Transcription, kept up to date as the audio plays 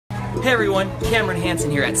Hey everyone, Cameron Hansen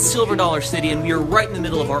here at Silver Dollar City, and we are right in the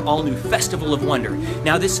middle of our all-new Festival of Wonder.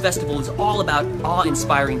 Now this festival is all about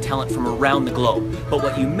awe-inspiring talent from around the globe, but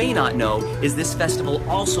what you may not know is this festival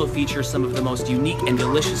also features some of the most unique and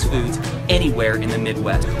delicious foods anywhere in the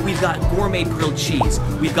Midwest. We've got gourmet grilled cheese,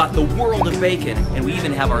 we've got the world of bacon, and we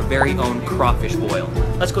even have our very own crawfish boil.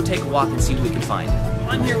 Let's go take a walk and see what we can find.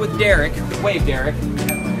 I'm here with Derek, wave Derek,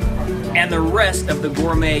 and the rest of the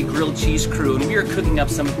gourmet grilled cheese crew, and we are cooking up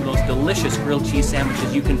some of the most delicious grilled cheese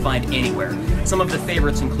sandwiches you can find anywhere. Some of the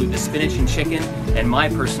favorites include the spinach and chicken, and my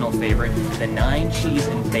personal favorite, the 9 cheese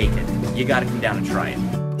and bacon. You gotta come down and try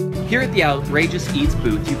it. Here at the Outrageous Eats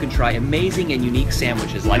booth, you can try amazing and unique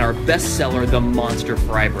sandwiches like our bestseller, the Monster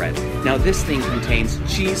Fry Bread. Now this thing contains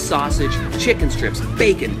cheese, sausage, chicken strips,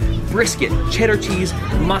 bacon, brisket, cheddar cheese,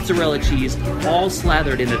 mozzarella cheese, all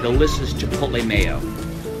slathered in a delicious chipotle mayo.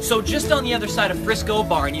 So just on the other side of Frisco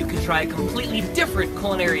Barn, you can try a completely different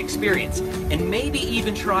culinary experience and maybe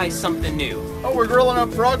even try something new. Oh, we're grilling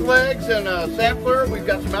up frog legs and a sampler. We've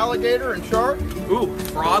got some alligator and shark. Ooh,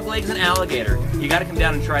 frog legs and alligator. You gotta come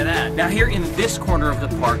down and try that. Now here in this corner of the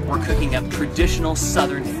park, we're cooking up traditional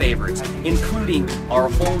Southern favorites, including our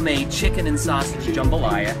homemade chicken and sausage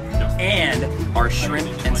jambalaya and our shrimp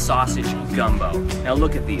and sausage gumbo. Now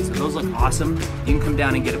look at these. Those look awesome. You can come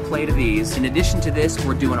down and get a plate of these. In addition to this,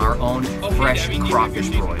 we're doing our own fresh crawfish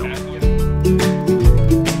broil.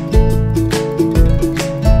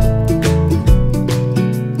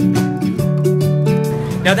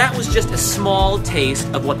 Now that was just a small taste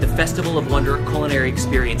of what the Festival of Wonder culinary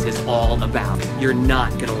experience is all about. You're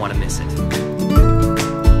not gonna wanna miss it.